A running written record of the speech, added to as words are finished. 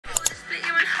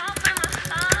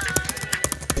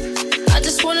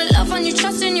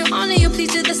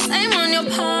please do the same on your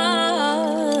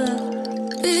part.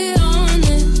 Be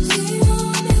honest,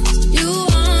 you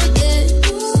want it,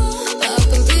 but I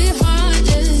can be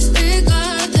heartless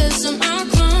regardless of my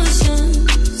conscience.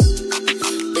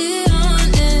 Be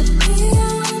honest,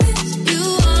 you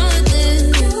want it,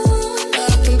 but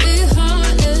I can be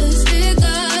heartless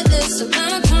regardless of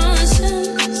my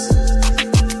conscience.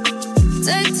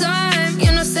 Take time,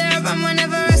 you know, stay around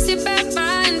whenever I see back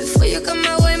mine. Before you come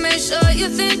my way, make sure you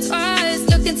think twice.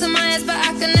 Look into my eyes, but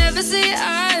I can never see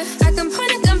eye. I can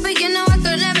point a gun, but you know I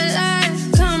could never lie.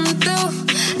 Come through,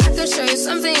 I can show you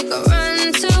something you can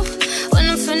run to. When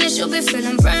I'm finished, you'll be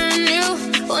feeling brand new.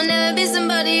 Will never be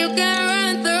somebody you can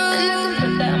run through. And I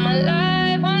can put that in my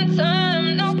life one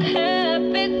time, no cap,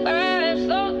 big vibes,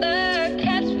 slow there,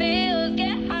 catch feels,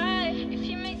 get high. If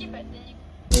you make it better, then you.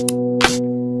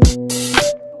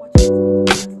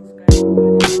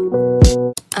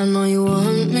 I know you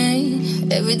want me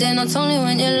every day, not only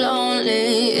when you're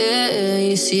lonely. Yeah,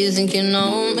 you see, you think you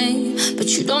know me, but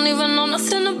you don't even know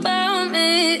nothing about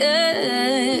me.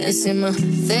 Yeah, you see my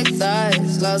thick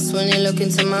thighs, lost when you look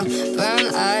into my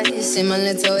brown eyes. You see my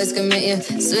little ways can make you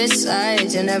switch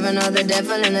sides. You never know the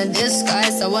devil in a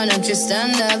disguise, so why don't you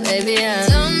stand up, baby? And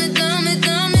tell me, do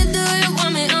you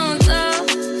want me on top?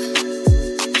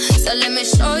 So let me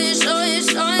show you.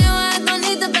 I don't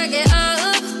need to back it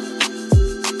up.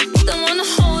 Don't wanna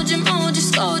hold you, mold you,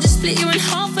 scold you, split you in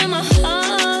half in my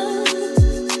heart.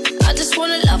 I just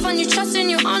wanna love on you, trust in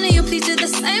you, honor you, please do the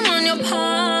same on your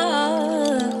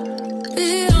part.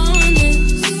 Be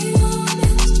honest,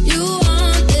 you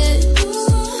want it,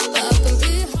 but I can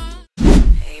be hard.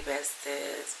 Hey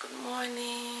besties, good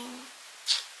morning.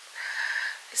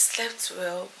 I slept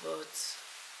well, but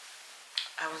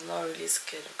I was not really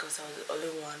scared because I was the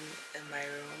only one in my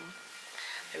room.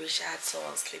 I wish I had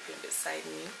someone sleeping beside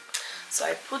me. So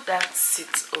I put that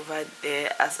seat over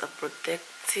there as a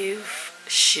protective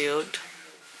shield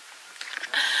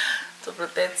to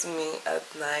protect me at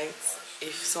night.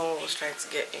 If someone was trying to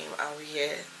get in, I would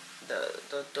hear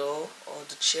the door or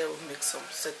the chair would make some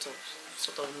sort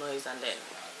of noise, and then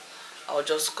I would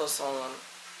just call someone.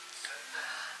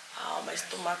 My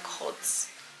stomach hurts.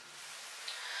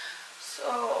 So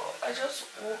I just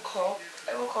woke up.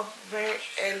 I woke up very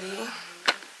early.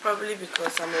 Probably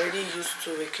because I'm already used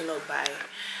to waking up by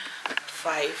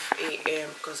 5 a.m.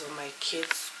 because of my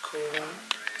kids' school.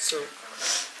 So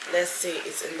let's say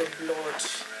it's in the blood,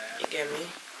 you get me?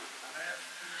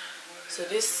 So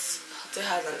this hotel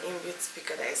has an inbuilt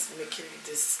speaker that is making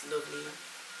this lovely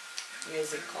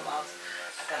music come out.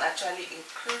 I can actually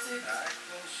increase it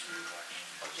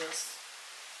or just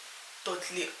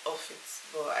totally off it.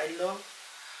 But I love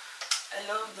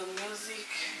the music.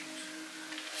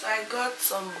 So I got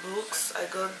some books. I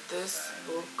got this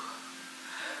book.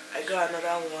 I got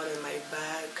another one in my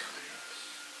bag,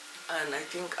 and I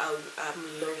think I'm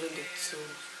loving it too.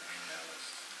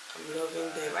 I'm loving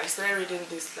them. I started reading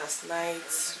this last night.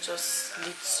 Just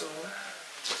sleep soon.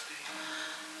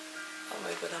 Oh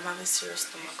my god, I'm having serious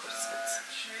stomach upset.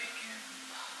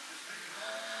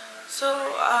 So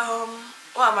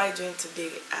what am I doing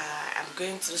today? I'm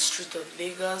going to the street of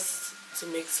Lagos to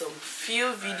make some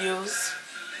few videos.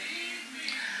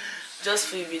 Just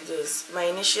few videos. My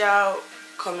initial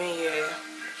coming here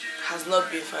has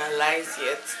not been finalized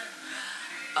yet.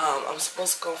 I'm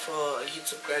supposed to come for a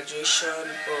YouTube graduation,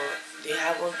 but they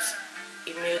haven't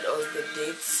emailed us the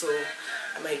date, so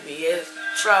I might be here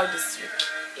throughout this week.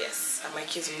 Yes, and my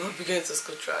kids will not be going to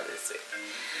school throughout this week.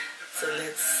 So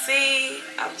let's see.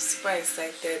 I'm super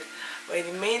excited. But in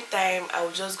the meantime, I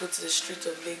will just go to the street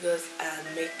of Lagos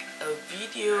and make a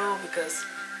video, because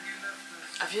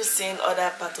have you seen other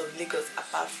parts of Lagos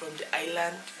apart from the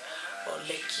island or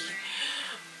Lekki?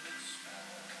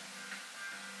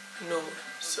 No.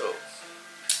 So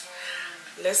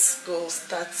let's go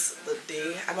start the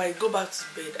day. I might go back to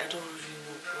bed. I don't really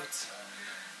know, but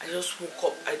I just woke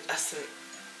up. I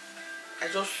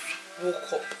just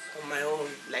woke up on my own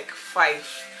like 5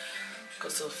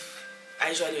 because of I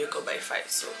usually wake up by 5.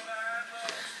 So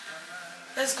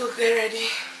let's go get ready.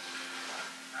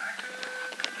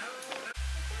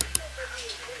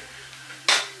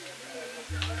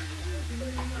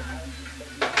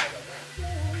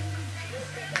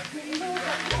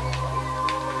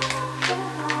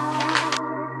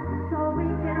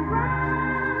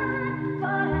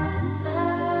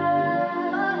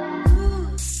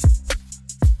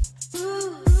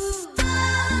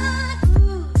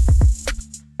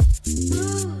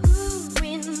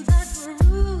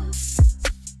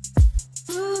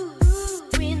 Ooh.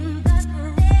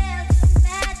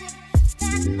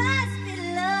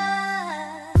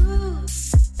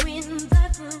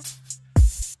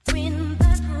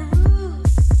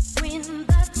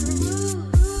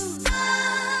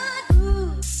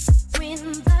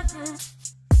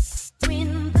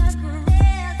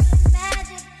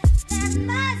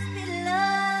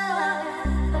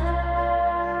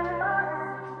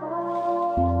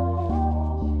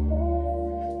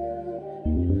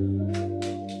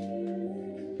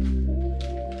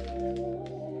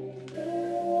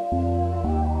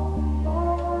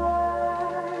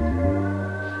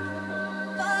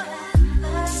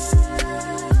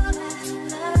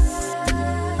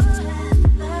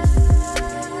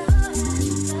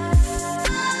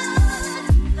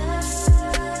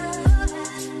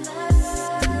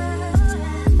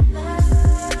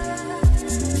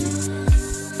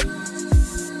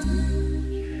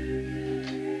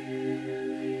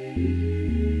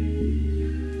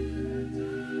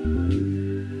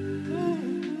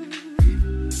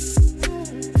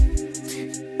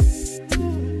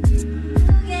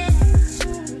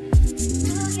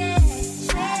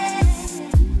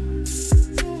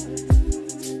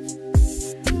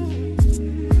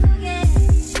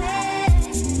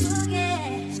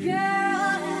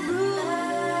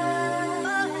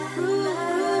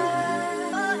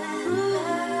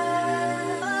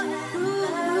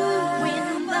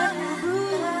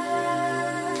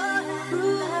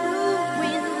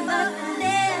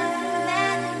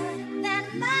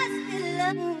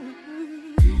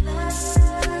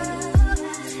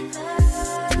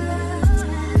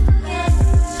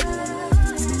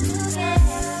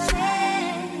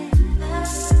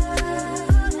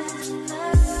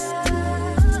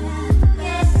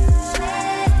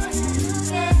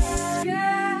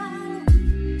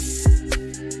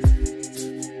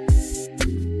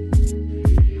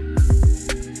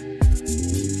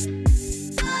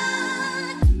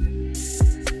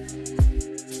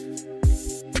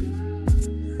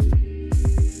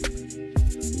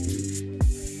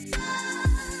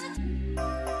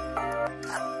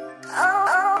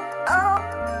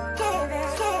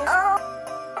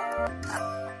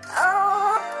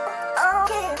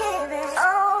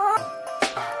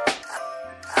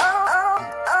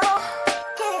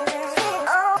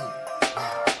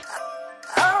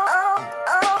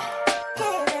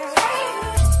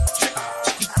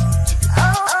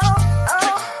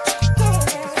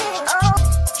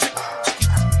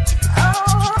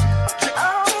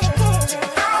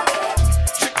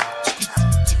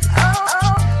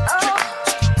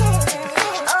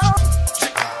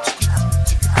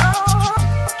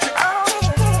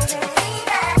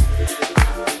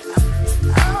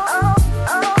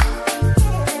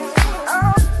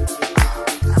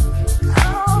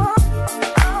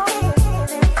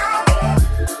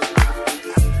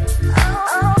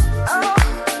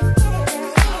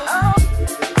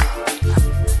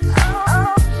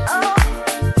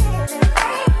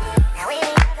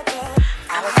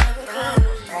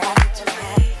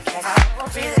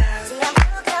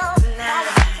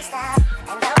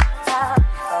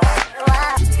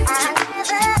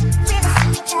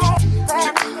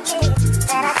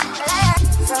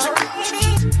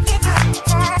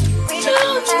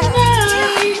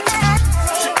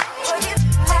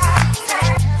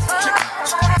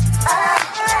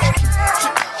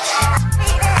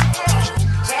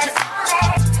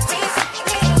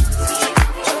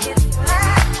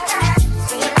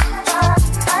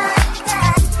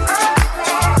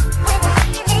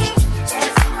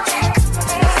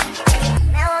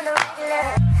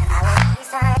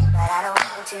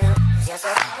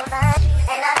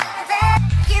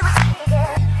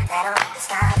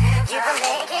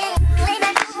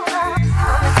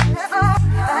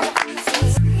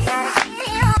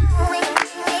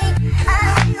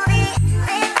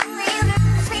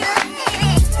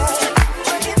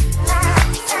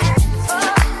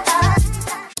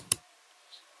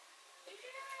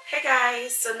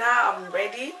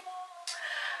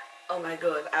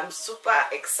 I'm super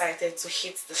excited to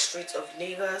hit the streets of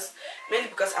Lagos, mainly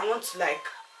because I want to like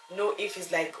know if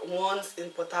it's like ones in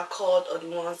port-Harcourt or the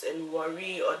ones in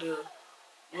Warri or the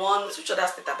ones, which other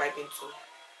state have I been to?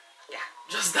 Yeah,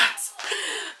 just that.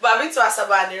 But I've been to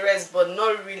Asaba and the rest, but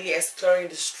not really exploring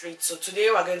the streets. So today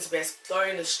we're going to be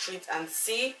exploring the street and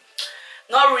see,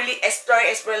 not really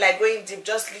exploring like going deep,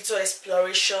 just little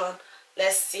exploration.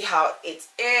 Let's see how it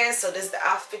is. So this is the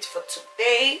outfit for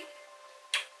today,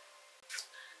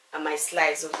 and my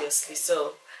slides obviously.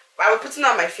 So but I will putting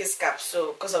on my face cap,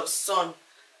 so because of sun.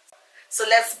 So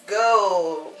let's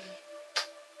go.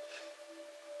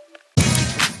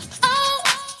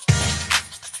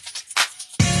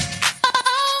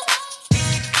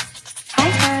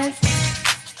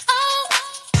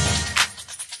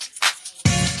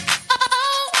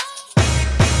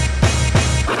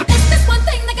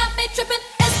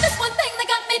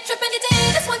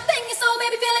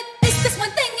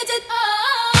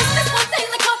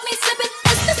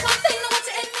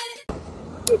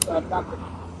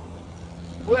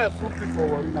 Where food people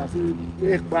were in, I see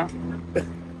egg bar. The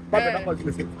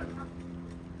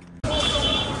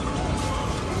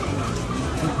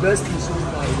best is so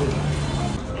far away.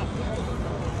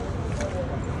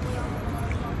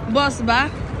 Boss ba?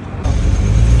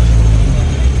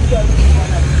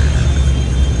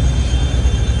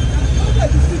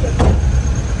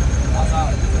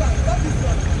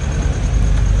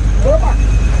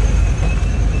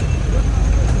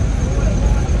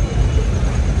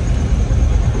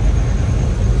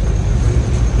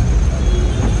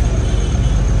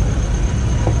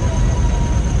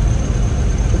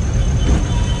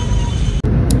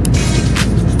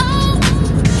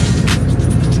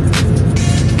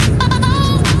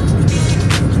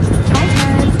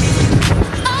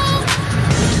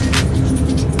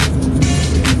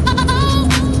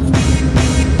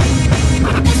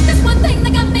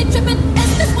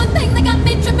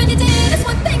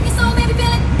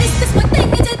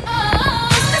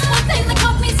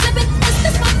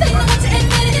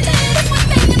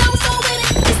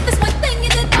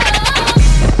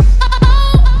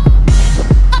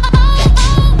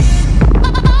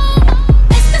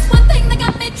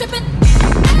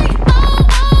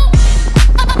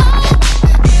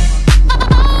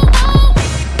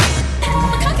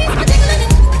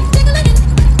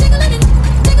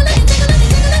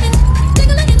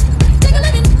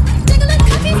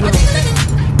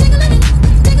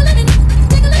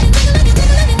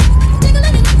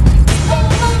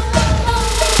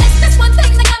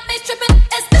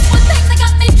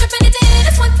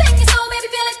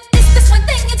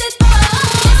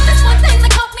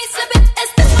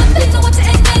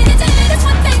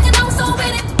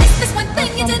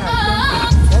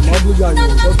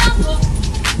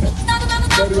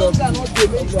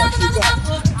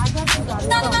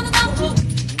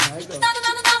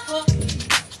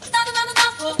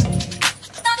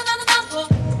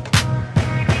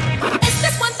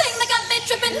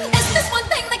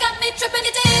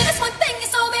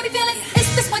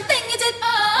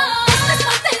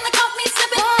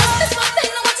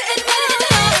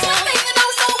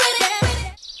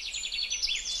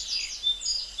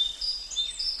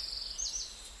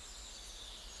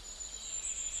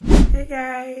 Hey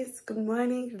guys, good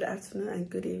morning, good afternoon, and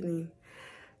good evening.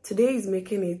 Today is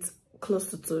making it close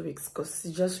to 2 weeks because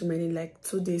it's just remaining like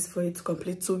 2 days for it to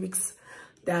complete 2 weeks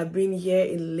that I've been here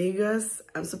in Lagos.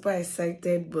 I'm super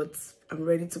excited, but I'm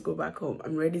ready to go back home.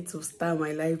 I'm ready to start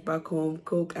my life back home,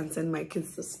 cook and send my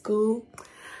kids to school.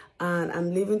 And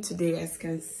I'm leaving today. As you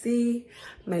can see,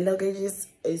 my luggage is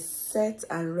set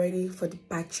and ready for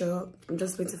departure. I'm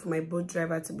just waiting for my boat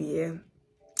driver to be here.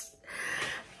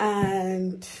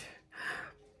 And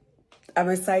I'm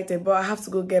excited, but I have to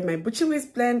go get my butcher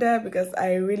whisk blender because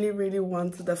I really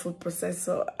want the food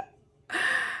processor.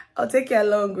 I'll take you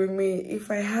along with me.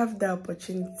 If I have the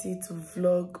opportunity to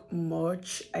vlog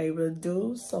much, I will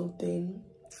do something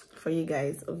for you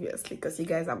guys, obviously, because you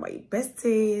guys are my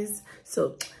besties.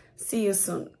 So see you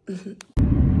soon.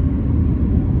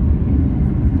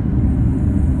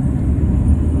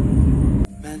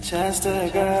 Manchester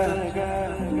girl,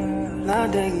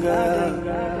 London girl,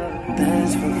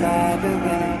 thanks for vibing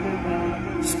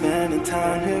with me, spending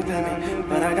time here with me,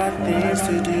 but I got things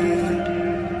to do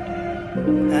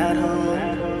at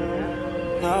home.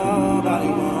 Nobody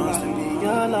wants to be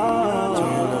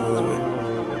alone.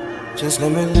 Just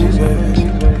let me leave, baby.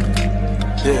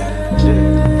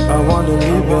 Yeah, I want to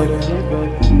leave, baby.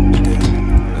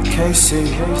 I can't see.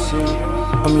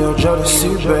 I'm your Jodeci,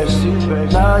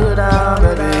 baby. Now you're down,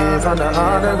 baby. From the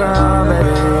underground,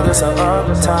 baby. This a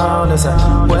uptown, this a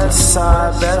west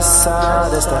side, best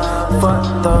side. This the fuck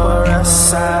the rest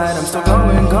side. I'm still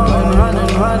going,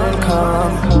 running,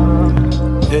 come.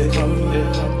 Yeah.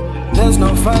 There's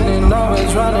no fighting,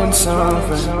 always running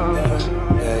something.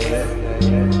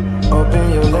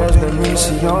 Open your legs, let me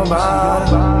see your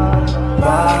body.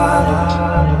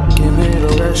 Give me the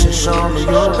rest and show me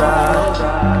your body.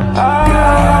 I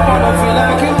wanna feel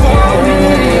like you want me.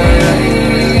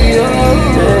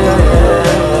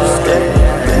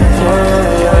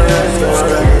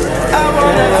 I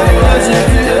wanna feel as if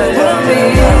you want me.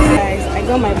 Guys, I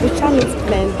got my butcher meat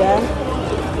blender.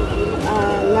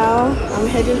 Now I'm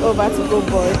heading over to go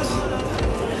board.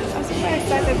 I'm super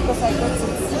excited because I got it.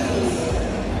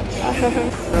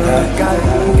 Got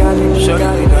it, sure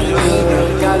got it,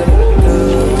 got it,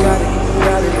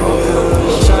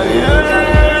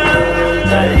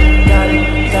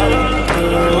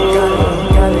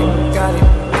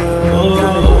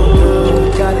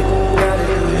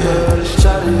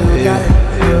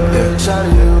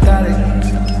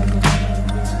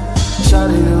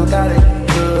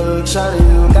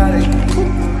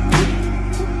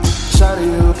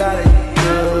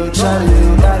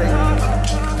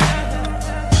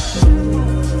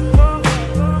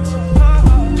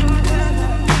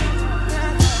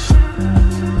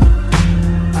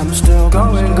 I'm still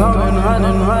going,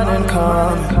 running,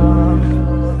 come.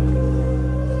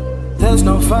 There's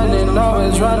no fighting,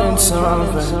 always running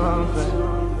something.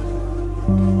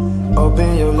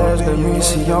 Open your legs, let me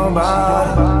see your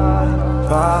body.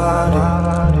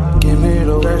 Give me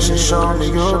the rest and show me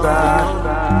your body.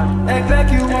 Act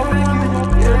like you want me,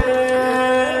 yeah.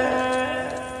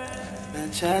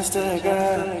 Manchester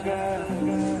girl,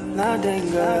 London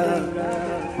girl.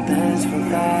 Thanks for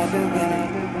vibing with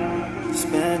me,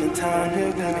 spending time here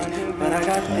with me. But I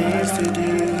got things to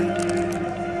do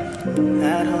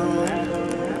at home.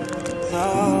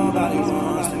 Nobody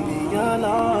wants to be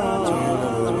alone.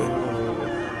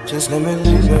 Just let me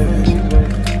leave, baby.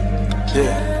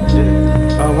 Yeah,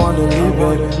 I wanna leave,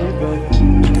 baby.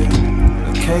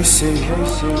 KC,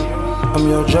 I'm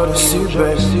your Jodeci,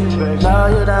 baby. Now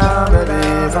you're down, baby.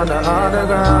 From the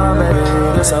underground, baby.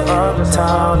 This a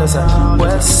uptown, this a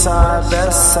west side,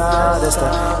 best side. This the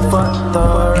fuck the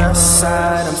rest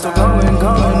side. I'm still going,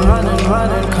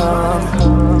 running, come.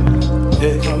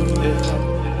 Yeah.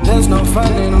 There's no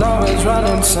fighting, always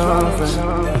running something.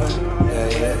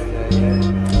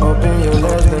 Open your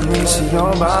legs, let me see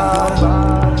your body.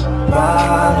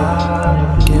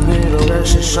 Give me the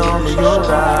rest and show me your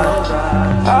body.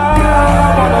 I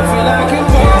wanna feel like you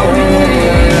want me.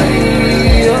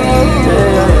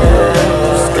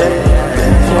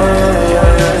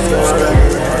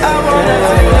 I wanna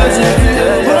feel as if you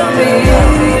want me.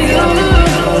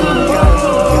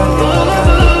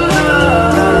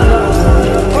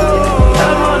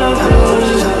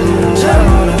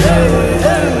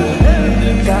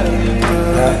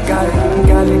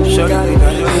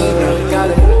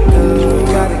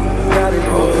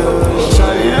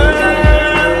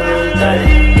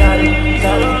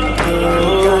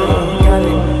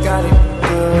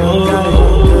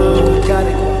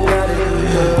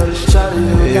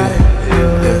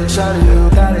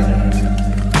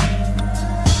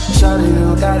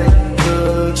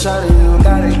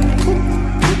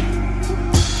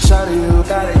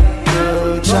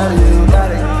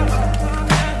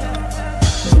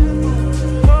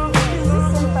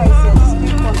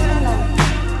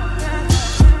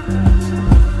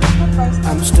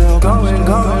 I'm still going,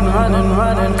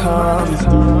 running, come.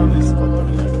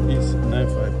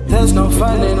 There's no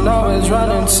fighting, always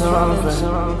running something.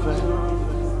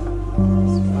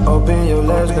 Open your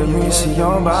legs, let me see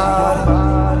your body.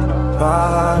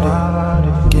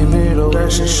 Give me the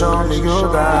rest and show me your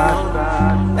body.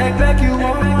 Act like you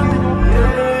want me,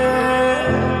 yeah.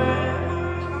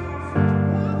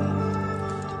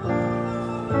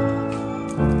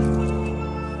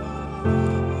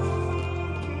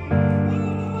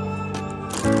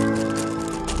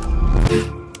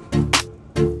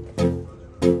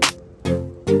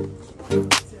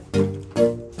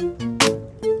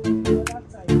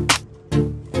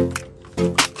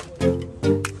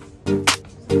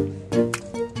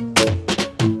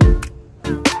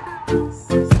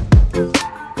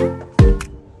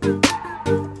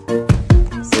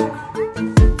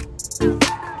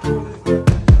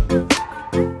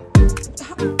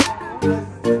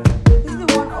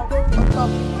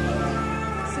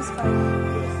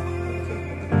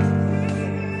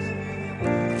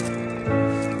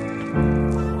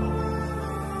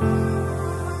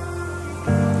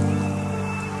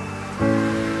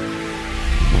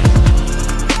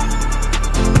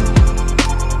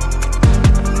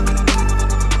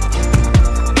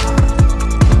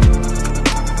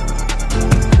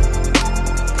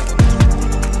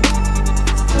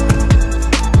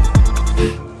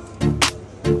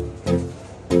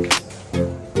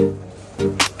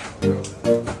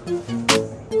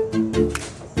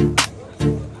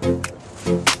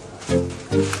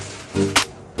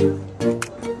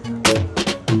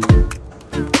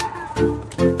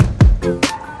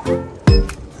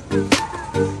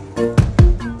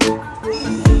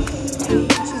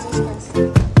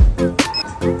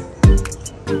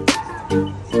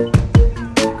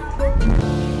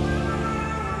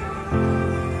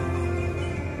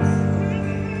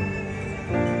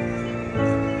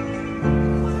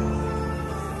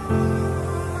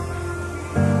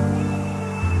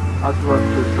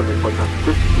 advances to the important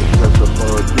 50% of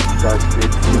our digital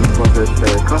state in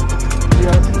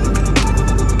process.